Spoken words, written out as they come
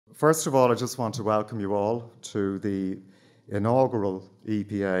First of all, I just want to welcome you all to the inaugural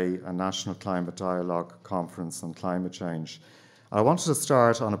EPA and National Climate Dialogue Conference on Climate Change. I wanted to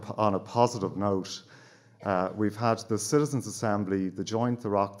start on a positive note. We've had the Citizens' Assembly, the Joint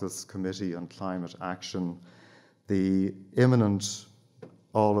Oireachtas Committee on Climate Action, the imminent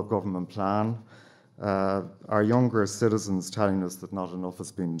all-of-government plan, our younger citizens telling us that not enough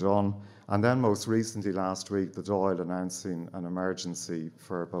has been done, and then most recently last week, the Dáil announcing an emergency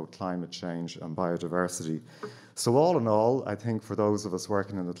for both climate change and biodiversity. So all in all, I think for those of us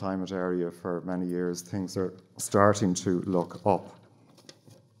working in the climate area for many years, things are starting to look up.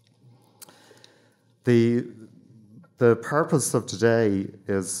 The purpose of today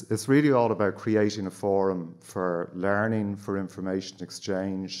is really all about creating a forum for learning, for information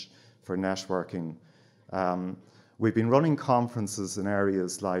exchange, for networking. We've been running conferences in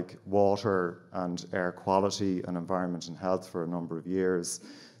areas like water and air quality and environment and health for a number of years.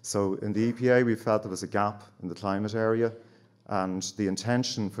 So in the EPA, we felt there was a gap in the climate area, and the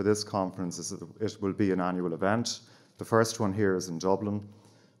intention for this conference is that it will be an annual event. The first one here is in Dublin,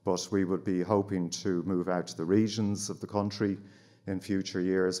 but we would be hoping to move out to the regions of the country in future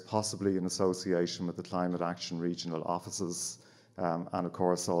years, possibly in association with the Climate Action Regional Offices, and of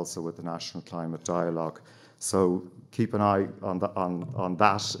course also with the National Climate Dialogue. So keep an eye on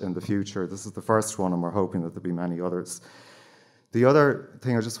that in the future. This is the first one, and we're hoping that there'll be many others. The other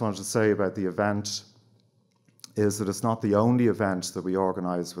thing I just wanted to say about the event is that it's not the only event that we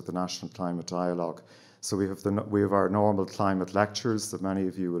organise with the National Climate Dialogue. So we have our normal climate lectures that many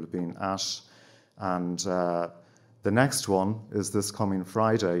of you will have been at, and the next one is this coming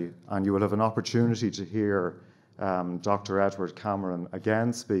Friday, and you will have an opportunity to hear Dr. Edward Cameron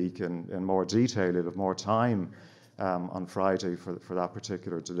again speak in more detail. He'll have more time on Friday for that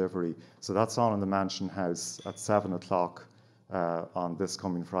particular delivery. So that's on in the Mansion House at 7 o'clock on this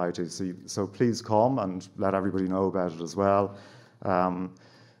coming Friday. So please come and let everybody know about it as well.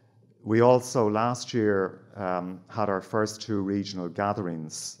 We also last year had our first two regional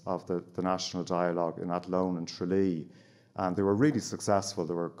gatherings of the National Dialogue in Athlone and Tralee, and they were really successful.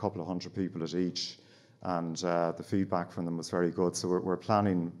 There were a couple of hundred people at each, and the feedback from them was very good. So we're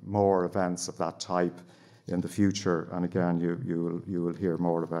planning more events of that type in the future, and again, you will hear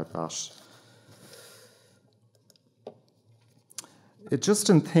more about that. Just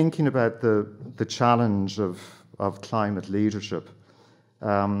in thinking about the challenge of climate leadership,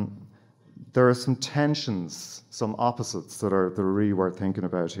 there are some tensions, some opposites that are really worth thinking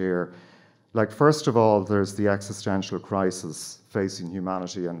about here. Like, first of all, there's the existential crisis facing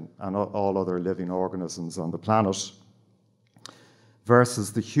humanity and all other living organisms on the planet,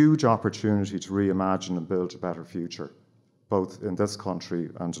 versus the huge opportunity to reimagine and build a better future, both in this country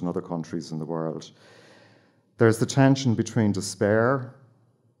and in other countries in the world. There's the tension between despair,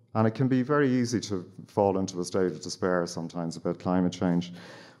 and it can be very easy to fall into a state of despair sometimes about climate change,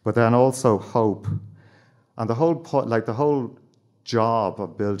 but then also hope. And the whole job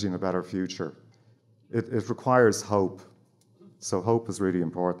of building a better future, it requires hope. So hope is really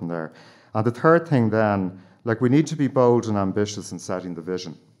important there. And the third thing then, we need to be bold and ambitious in setting the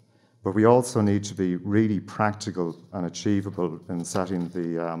vision, but we also need to be really practical and achievable in setting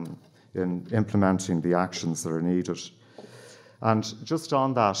in implementing the actions that are needed. And just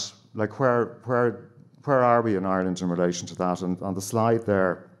on that, where are we in Ireland in relation to that? And on the slide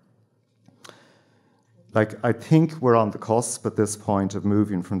there, I think we're on the cusp at this point of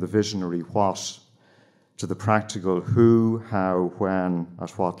moving from the visionary what to the practical who, how, when,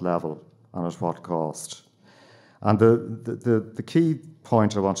 at what level, and at what cost. And the key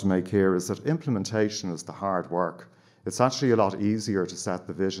point I want to make here is that implementation is the hard work. It's actually a lot easier to set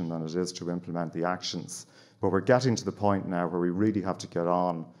the vision than it is to implement the actions. But we're getting to the point now where we really have to get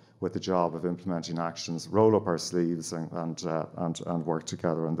on with the job of implementing actions, roll up our sleeves and work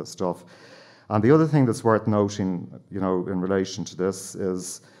together on this stuff. And the other thing that's worth noting, in relation to this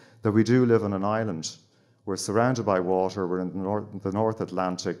is that we do live on an island. We're surrounded by water. We're in the North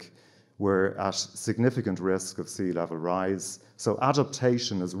Atlantic. We're at significant risk of sea level rise. So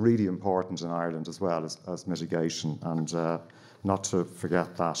adaptation is really important in Ireland as well as mitigation, and not to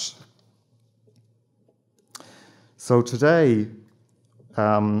forget that. So today,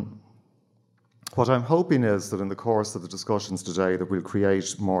 what I'm hoping is that in the course of the discussions today that we'll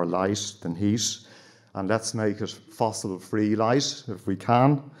create more light than heat, and let's make it fossil-free light if we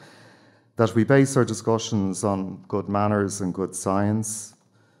can, that we base our discussions on good manners and good science,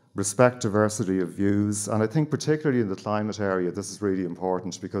 respect diversity of views, and I think particularly in the climate area this is really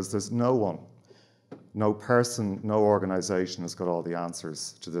important because there's no one, no person, no organisation has got all the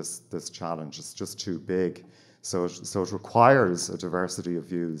answers to this challenge. It's just too big. So it requires a diversity of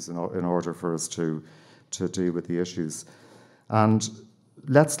views in order for us to deal with the issues. And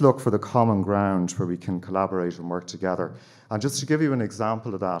let's look for the common ground where we can collaborate and work together. And just to give you an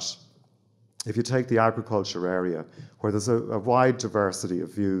example of that, if you take the agriculture area, where there's a wide diversity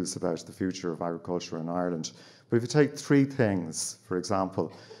of views about the future of agriculture in Ireland, but if you take three things, for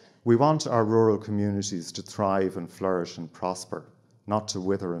example, we want our rural communities to thrive and flourish and prosper, not to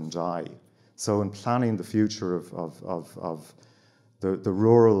wither and die. So in planning the future of the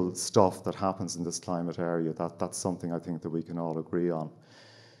rural stuff that happens in this climate area, that's something I think that we can all agree on.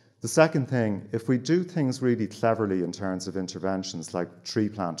 The second thing, if we do things really cleverly in terms of interventions like tree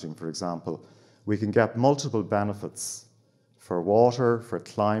planting, for example, we can get multiple benefits for water, for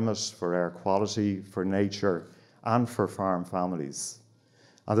climate, for air quality, for nature, and for farm families.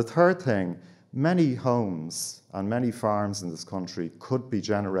 And the third thing, many homes and many farms in this country could be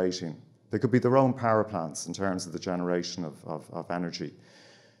generating. They could be their own power plants in terms of the generation of energy.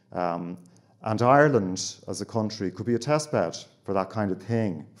 And Ireland, as a country, could be a testbed for that kind of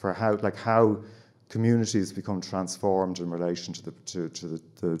thing, for how communities become transformed in relation to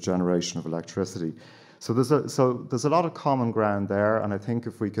the generation of electricity. So there's a lot of common ground there, and I think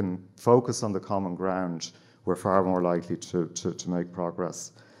if we can focus on the common ground, we're far more likely to make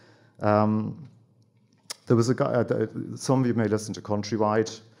progress. There was a guy, some of you may listen to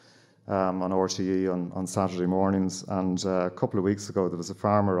Countrywide on RTE on Saturday mornings, and a couple of weeks ago there was a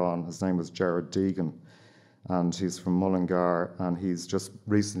farmer on, his name was Gerard Deegan, and he's from Mullingar, and he's just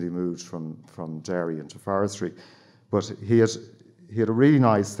recently moved from dairy into forestry. But he had a really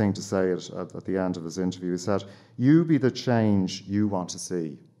nice thing to say at the end of his interview. He said, "You be the change you want to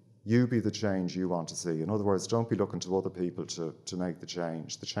see. You be the change you want to see." In other words, don't be looking to other people to make the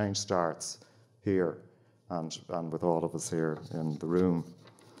change. The change starts here and with all of us here in the room.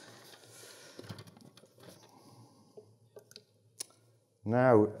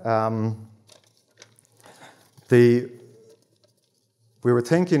 Now, we were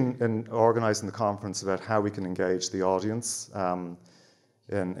thinking in organising the conference about how we can engage the audience in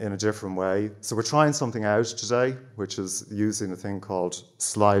a different way. So we're trying something out today, which is using a thing called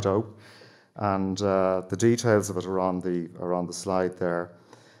Slido, and the details of it are on the slide there.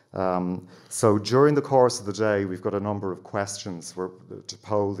 So during the course of the day, we've got a number of questions to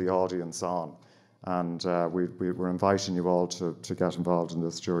poll the audience on. And we're inviting you all to get involved in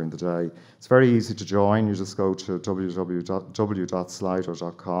this during the day. It's very easy to join. You just go to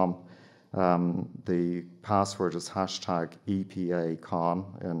www.slido.com. The password is #EPACon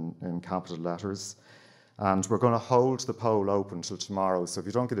in capital letters. And we're going to hold the poll open till tomorrow. So if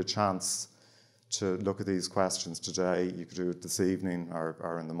you don't get a chance to look at these questions today, you could do it this evening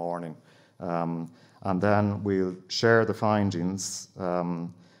or in the morning. And then we'll share the findings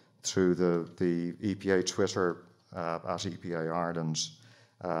through the EPA Twitter at EPA Ireland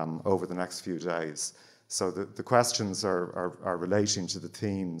over the next few days. So the questions are relating to the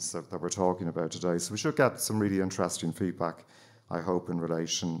themes that we're talking about today. So we should get some really interesting feedback, I hope, in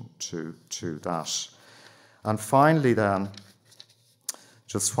relation to that. And finally then,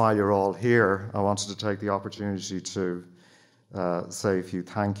 just while you're all here, I wanted to take the opportunity to say a few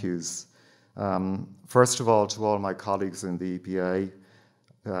thank yous. First of all, to all my colleagues in the EPA,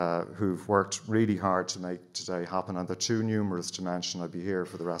 who've worked really hard to make today happen, and they're too numerous to mention. I'd be here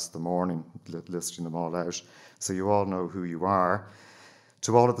for the rest of the morning listing them all out, so you all know who you are.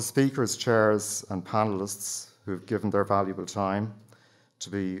 To all of the speakers, chairs and panellists who've given their valuable time to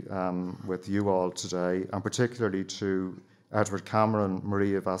be with you all today, and particularly to Edward Cameron,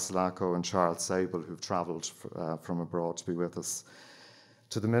 Maria Vasilako and Charles Sable, who've travelled from abroad to be with us.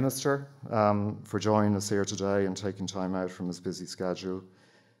 To the Minister for joining us here today and taking time out from his busy schedule.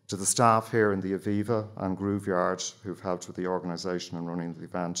 To the staff here in the Aviva and Groove Yard who've helped with the organisation and running the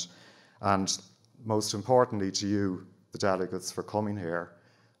event. And most importantly to you, the delegates, for coming here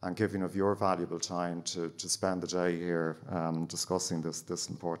and giving of your valuable time to spend the day here discussing this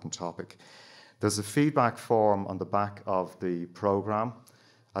important topic. There's a feedback form on the back of the programme.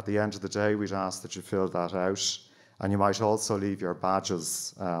 At the end of the day, we'd ask that you fill that out. And you might also leave your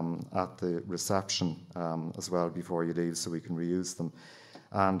badges at the reception as well before you leave, so we can reuse them.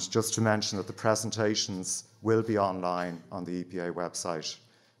 And just to mention that the presentations will be online on the EPA website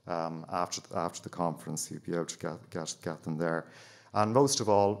after the conference. You'll be able to get them there. And most of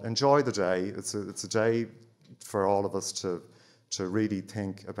all, enjoy the day. It's a day for all of us to really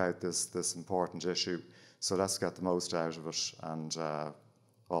think about this important issue. So let's get the most out of it, and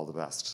all the best.